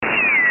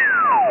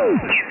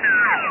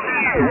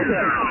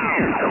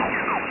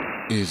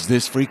Is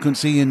this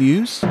frequency in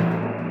use?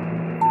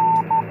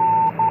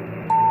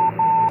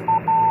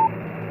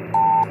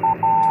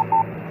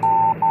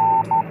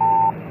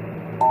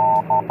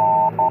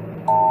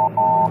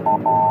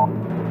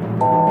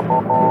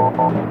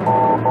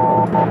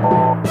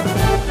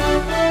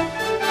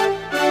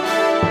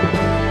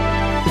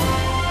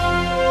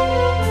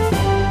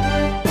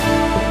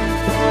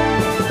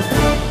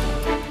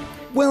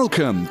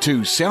 Welcome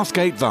to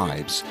Southgate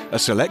Vibes, a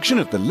selection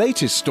of the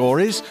latest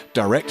stories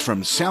direct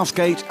from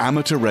Southgate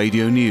Amateur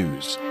Radio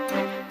News.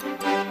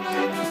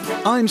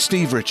 I'm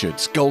Steve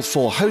Richards, Golf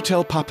 4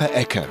 Hotel Papa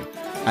Echo,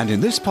 and in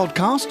this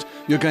podcast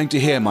you're going to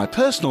hear my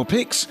personal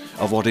picks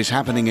of what is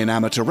happening in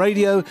amateur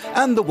radio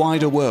and the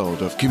wider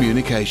world of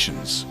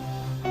communications.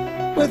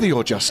 Whether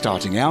you're just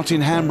starting out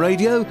in ham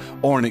radio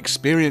or an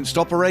experienced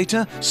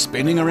operator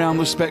spinning around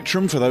the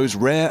spectrum for those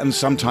rare and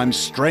sometimes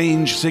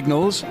strange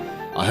signals,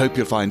 I hope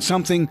you'll find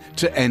something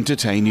to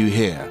entertain you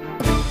here.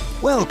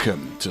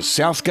 Welcome to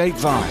Southgate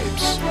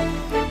Vibes.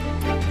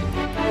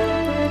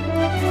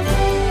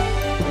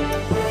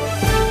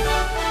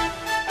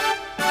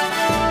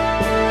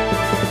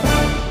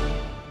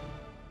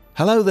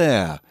 Hello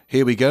there.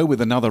 Here we go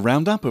with another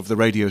roundup of the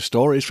radio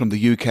stories from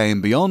the UK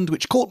and beyond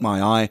which caught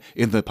my eye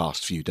in the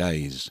past few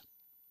days.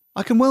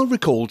 I can well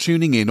recall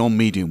tuning in on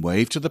medium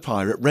wave to the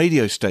pirate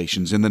radio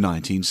stations in the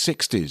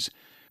 1960s.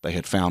 They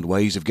had found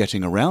ways of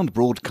getting around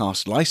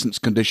broadcast licence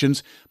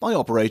conditions by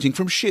operating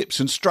from ships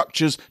and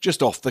structures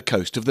just off the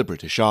coast of the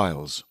British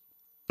Isles.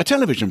 A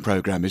television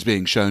programme is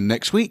being shown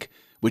next week,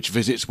 which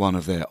visits one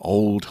of their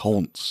old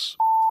haunts.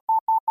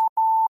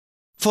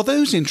 For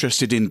those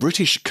interested in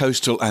British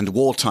coastal and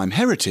wartime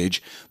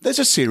heritage, there's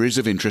a series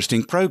of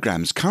interesting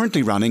programmes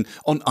currently running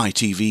on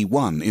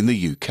ITV1 in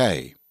the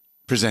UK.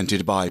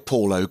 Presented by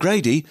Paul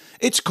O'Grady,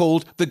 it's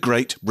called The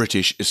Great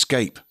British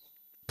Escape.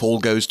 Paul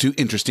goes to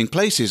interesting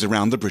places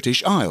around the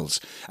British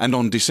Isles, and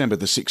on December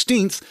the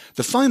 16th,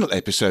 the final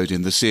episode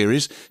in the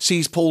series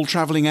sees Paul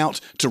travelling out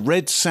to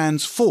Red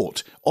Sands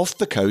Fort off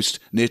the coast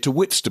near to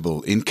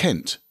Whitstable in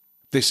Kent.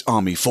 This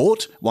army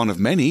fort, one of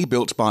many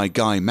built by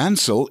Guy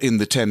Mansell in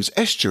the Thames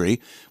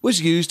estuary,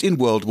 was used in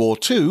World War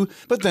II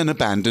but then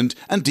abandoned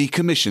and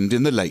decommissioned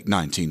in the late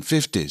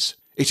 1950s.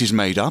 It is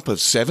made up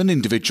of 7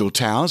 individual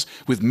towers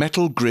with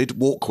metal grid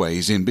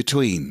walkways in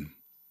between.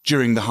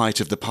 During the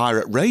height of the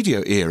pirate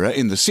radio era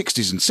in the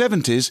 60s and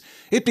 70s,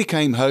 it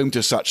became home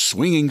to such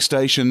swinging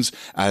stations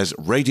as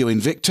Radio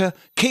Invicta,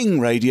 King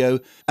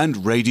Radio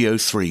and Radio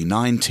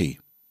 390.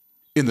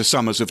 In the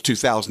summers of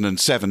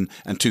 2007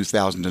 and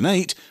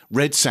 2008,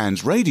 Red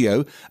Sands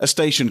Radio, a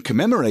station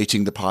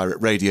commemorating the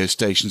pirate radio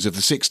stations of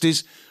the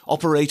 60s,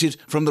 operated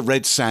from the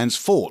Red Sands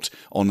Fort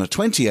on a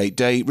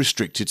 28-day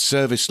restricted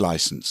service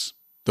licence.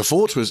 The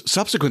fort was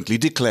subsequently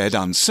declared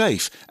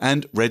unsafe,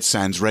 and Red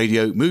Sands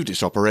Radio moved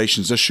its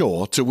operations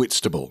ashore to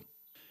Whitstable.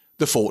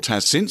 The fort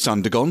has since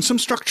undergone some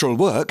structural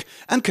work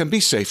and can be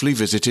safely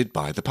visited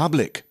by the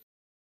public.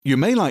 You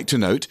may like to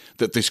note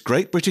that this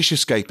Great British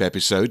Escape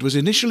episode was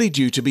initially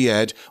due to be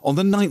aired on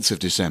the 9th of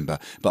December,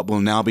 but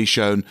will now be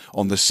shown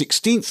on the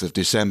 16th of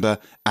December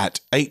at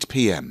 8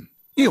 p.m.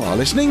 You are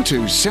listening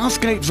to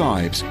Southgate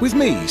Vibes with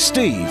me,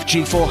 Steve,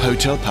 G4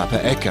 Hotel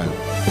Papa Echo.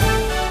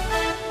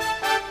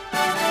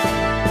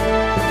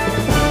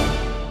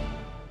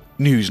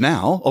 News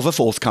now of a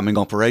forthcoming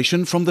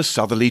operation from the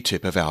southerly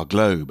tip of our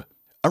globe.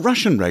 A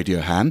Russian radio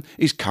ham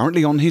is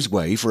currently on his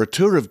way for a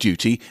tour of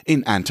duty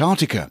in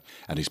Antarctica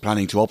and is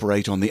planning to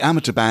operate on the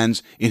amateur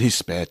bands in his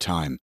spare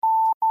time.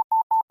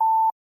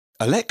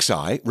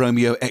 Alexei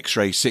Romeo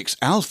X-Ray 6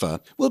 Alpha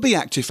will be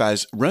active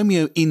as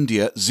Romeo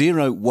India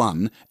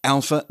 01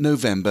 Alpha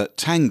November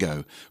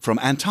Tango from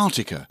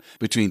Antarctica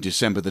between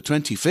December the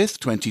 25th,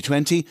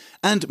 2020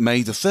 and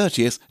May the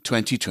 30th,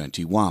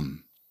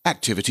 2021.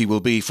 Activity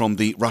will be from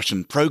the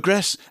Russian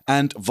Progress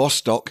and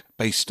Vostok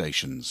base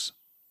stations.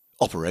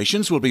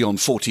 Operations will be on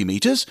 40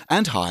 metres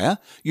and higher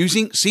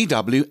using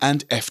CW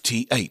and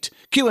FT8,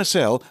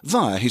 QSL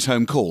via his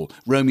home call,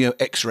 Romeo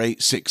X-Ray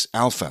 6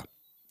 Alpha.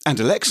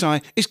 And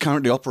Alexei is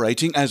currently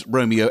operating as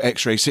Romeo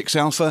X-Ray 6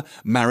 Alpha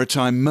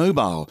Maritime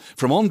Mobile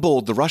from on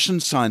board the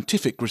Russian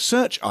scientific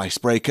research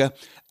icebreaker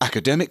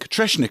Akademik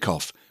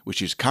Treshnikov,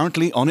 which is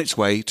currently on its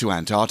way to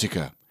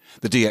Antarctica.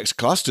 The DX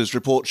clusters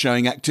report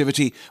showing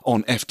activity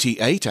on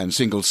FT8 and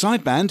single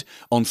sideband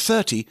on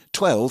 30,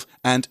 12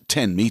 and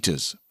 10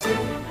 metres.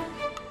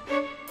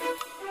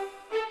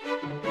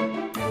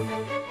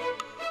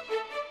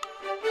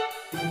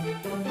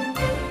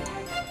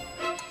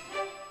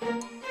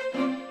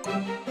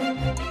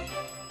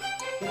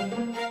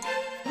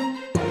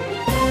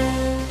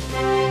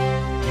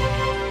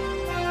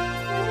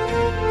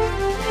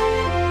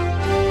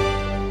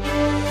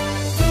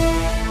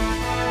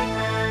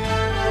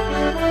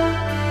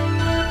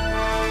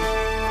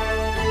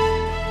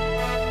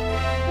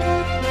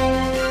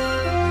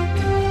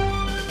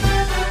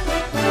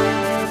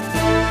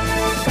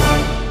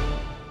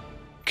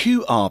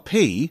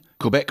 QRP,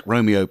 Quebec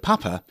Romeo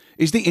Papa,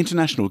 is the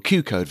international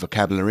Q code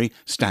vocabulary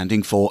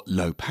standing for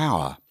low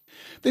power.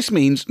 This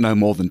means no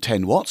more than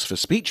 10 watts for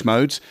speech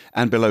modes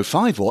and below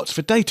 5 watts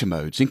for data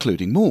modes,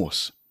 including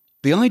Morse.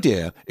 The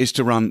idea is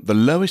to run the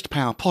lowest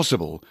power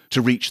possible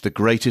to reach the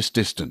greatest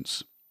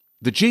distance.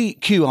 The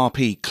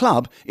GQRP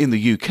Club in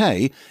the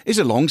UK is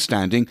a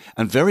long-standing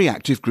and very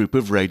active group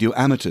of radio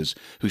amateurs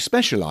who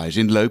specialise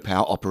in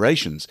low-power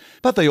operations,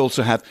 but they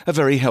also have a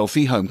very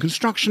healthy home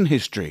construction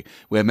history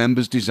where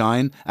members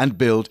design and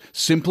build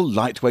simple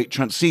lightweight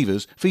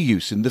transceivers for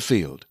use in the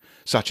field,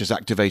 such as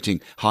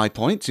activating high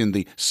points in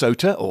the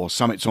SOTA or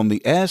Summits on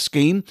the Air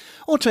scheme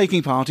or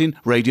taking part in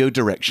radio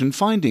direction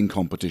finding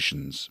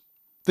competitions.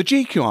 The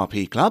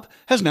GQRP Club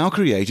has now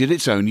created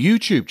its own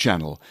YouTube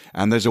channel,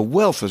 and there's a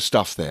wealth of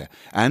stuff there,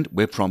 and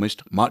we're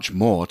promised much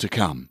more to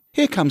come.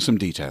 Here come some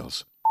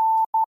details.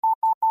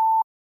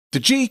 The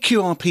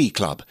GQRP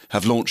Club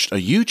have launched a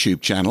YouTube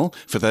channel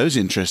for those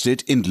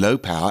interested in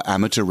low-power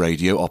amateur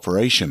radio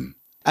operation.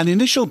 An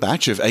initial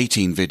batch of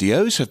 18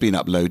 videos have been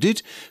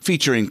uploaded,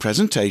 featuring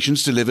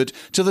presentations delivered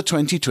to the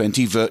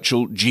 2020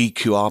 virtual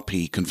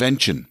GQRP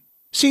convention.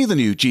 See the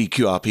new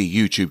GQRP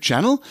YouTube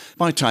channel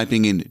by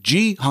typing in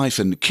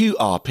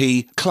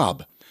G-QRP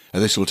Club.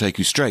 This will take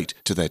you straight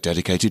to their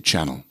dedicated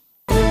channel.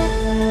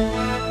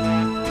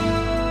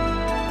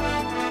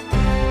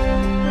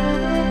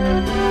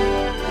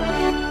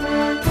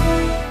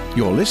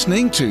 You're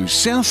listening to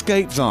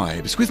Southgate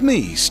Vibes with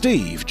me,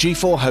 Steve,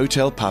 G4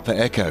 Hotel Papa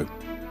Echo.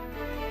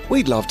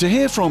 We'd love to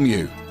hear from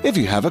you. If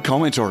you have a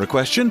comment or a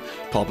question,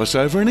 pop us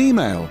over an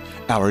email.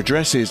 Our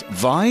address is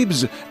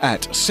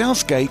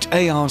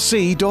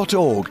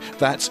vibes@southgatearc.org.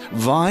 That's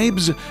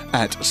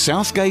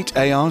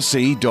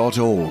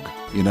vibes@southgatearc.org.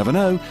 You never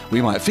know,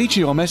 we might feature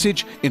your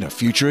message in a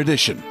future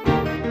edition.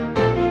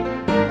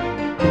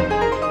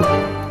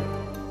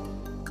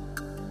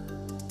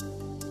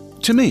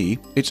 To me,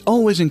 it's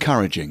always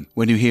encouraging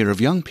when you hear of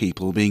young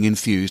people being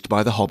enthused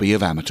by the hobby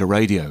of amateur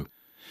radio.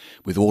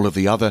 With all of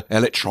the other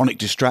electronic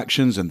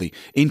distractions and the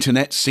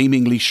internet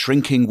seemingly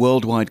shrinking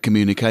worldwide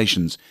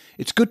communications,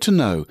 it's good to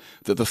know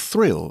that the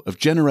thrill of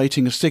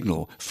generating a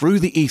signal through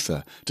the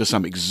ether to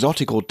some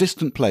exotic or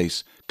distant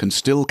place can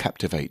still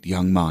captivate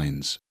young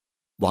minds.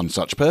 One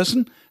such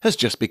person has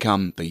just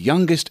become the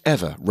youngest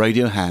ever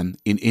radio ham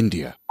in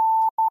India.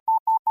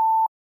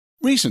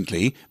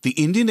 Recently, the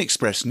Indian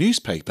Express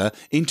newspaper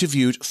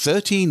interviewed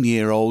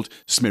 13-year-old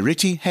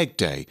Smriti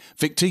Hegde,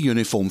 Victor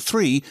Uniform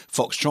 3,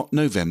 Foxtrot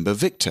November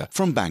Victor,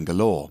 from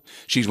Bangalore.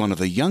 She's one of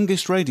the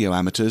youngest radio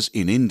amateurs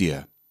in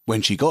India.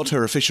 When she got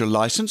her official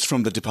licence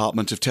from the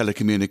Department of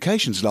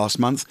Telecommunications last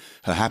month,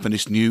 her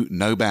happiness knew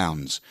no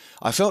bounds.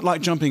 "I felt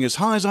like jumping as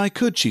high as I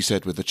could," she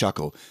said with a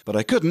chuckle, "but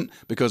I couldn't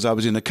because I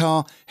was in a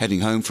car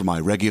heading home from my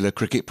regular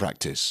cricket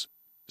practice."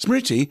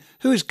 Smriti,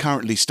 who is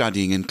currently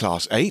studying in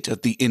Class 8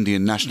 at the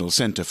Indian National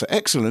Centre for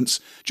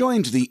Excellence,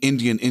 joined the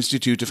Indian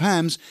Institute of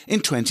Hams in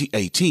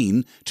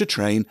 2018 to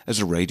train as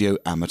a radio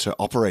amateur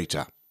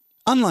operator.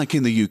 Unlike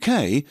in the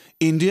UK,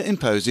 India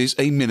imposes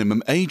a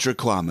minimum age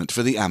requirement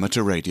for the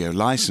amateur radio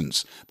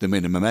licence. The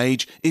minimum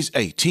age is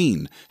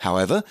 18.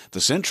 However, the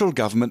central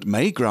government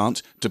may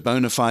grant to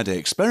bona fide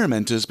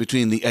experimenters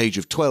between the age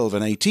of 12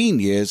 and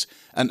 18 years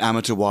an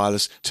amateur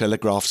wireless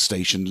telegraph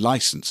station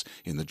licence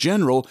in the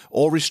general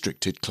or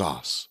restricted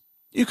class.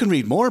 You can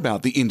read more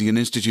about the Indian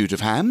Institute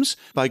of Hams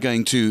by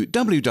going to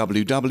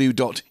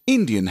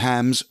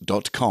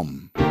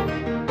www.indianhams.com.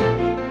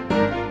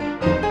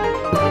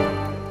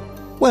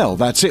 Well,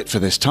 that's it for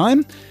this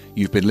time.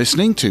 You've been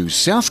listening to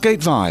Southgate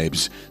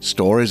Vibes,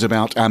 stories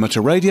about amateur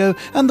radio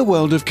and the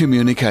world of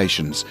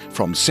communications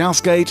from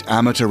Southgate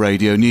Amateur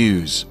Radio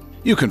News.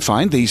 You can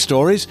find these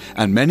stories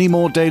and many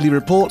more daily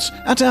reports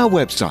at our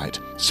website,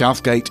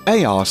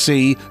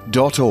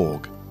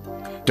 southgatearc.org.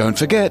 Don't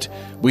forget,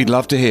 we'd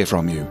love to hear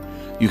from you.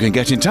 You can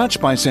get in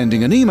touch by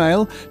sending an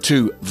email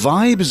to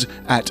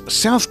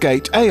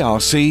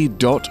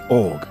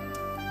vibes@southgatearc.org.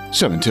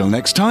 So until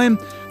next time,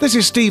 this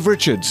is Steve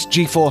Richards,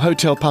 G4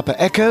 Hotel Papa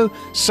Echo,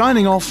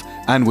 signing off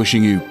and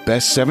wishing you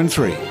best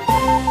 7-3.